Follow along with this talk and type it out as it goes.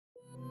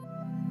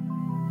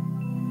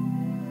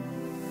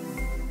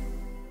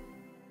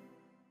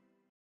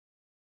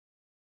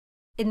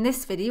In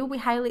this video, we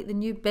highlight the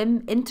new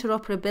BIM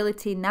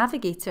Interoperability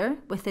Navigator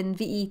within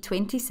VE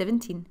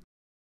 2017.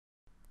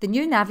 The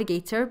new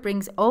Navigator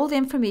brings all the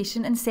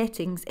information and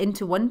settings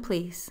into one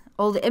place.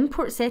 All the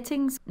import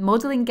settings,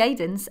 modelling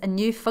guidance and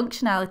new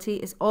functionality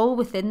is all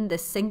within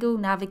this single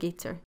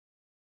Navigator.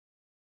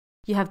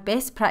 You have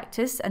best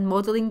practice and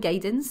modelling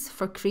guidance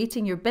for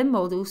creating your BIM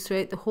models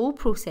throughout the whole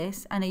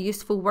process and a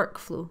useful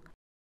workflow.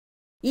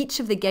 Each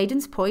of the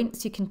guidance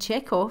points you can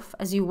check off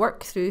as you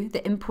work through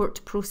the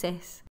import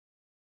process.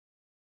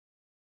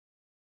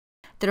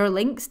 There are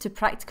links to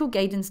practical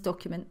guidance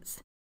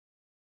documents.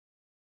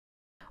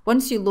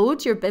 Once you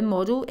load your BIM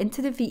model into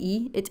the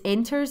VE, it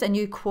enters a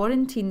new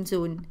quarantine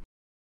zone.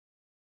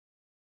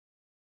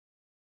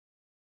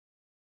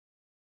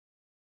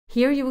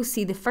 Here you will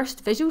see the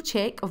first visual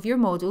check of your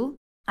model,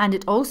 and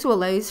it also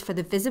allows for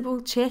the visible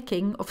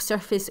checking of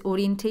surface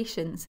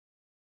orientations.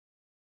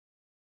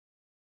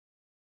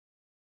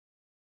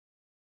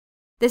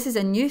 This is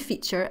a new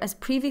feature, as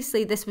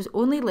previously this was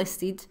only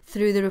listed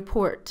through the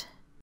report.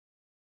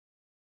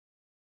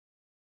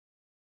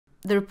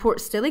 The report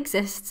still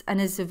exists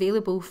and is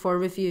available for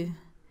review.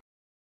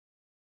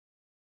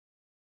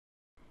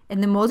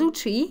 In the model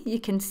tree, you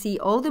can see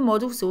all the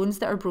model zones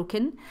that are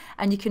broken,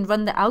 and you can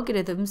run the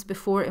algorithms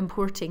before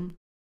importing.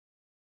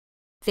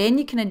 Then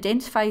you can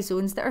identify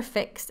zones that are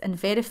fixed and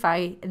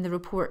verify in the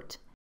report.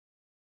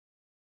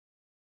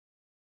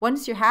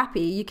 Once you're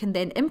happy, you can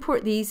then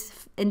import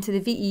these into the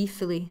VE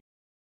fully.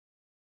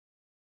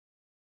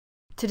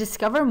 To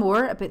discover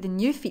more about the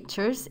new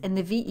features in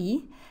the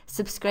VE,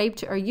 subscribe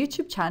to our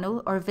YouTube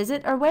channel or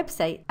visit our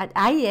website at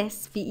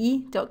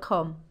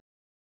IESVE.com.